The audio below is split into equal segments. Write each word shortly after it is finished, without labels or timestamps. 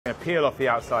peel off the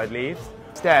outside leaves.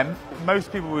 Stem,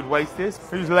 most people would waste this.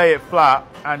 We just lay it flat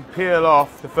and peel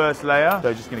off the first layer.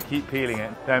 So just going to keep peeling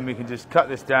it. Then we can just cut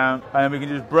this down and then we can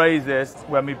just braise this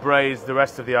when we braise the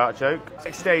rest of the artichoke.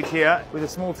 Next stage here, with a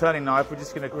small turning knife, we're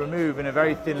just going to remove in a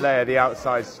very thin layer the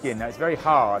outside skin. Now it's very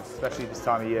hard, especially this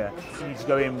time of year. You need to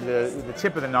go in with the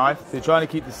tip of the knife. So you're trying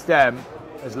to keep the stem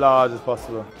as large as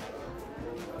possible.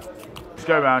 Just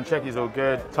go around, check it's all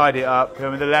good, tidy it up. And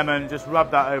with the lemon, just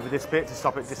rub that over this bit to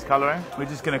stop it discolouring. We're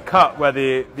just going to cut where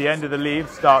the end of the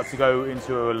leaves start to go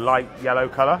into a light yellow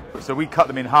colour. So we cut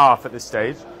them in half at this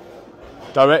stage,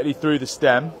 directly through the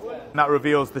stem. And that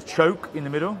reveals the choke in the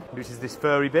middle, which is this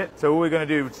furry bit. So all we're going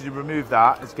to do to remove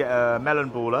that is get a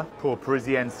melon baller, pour a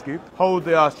Parisienne scoop, hold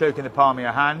the artichoke in the palm of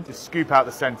your hand, just scoop out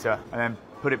the centre, and then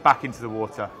put it back into the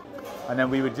water. And then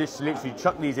we would just literally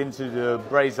chuck these into the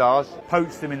braisage,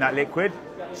 poach them in that liquid,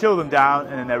 chill them down,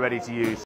 and then they're ready to use.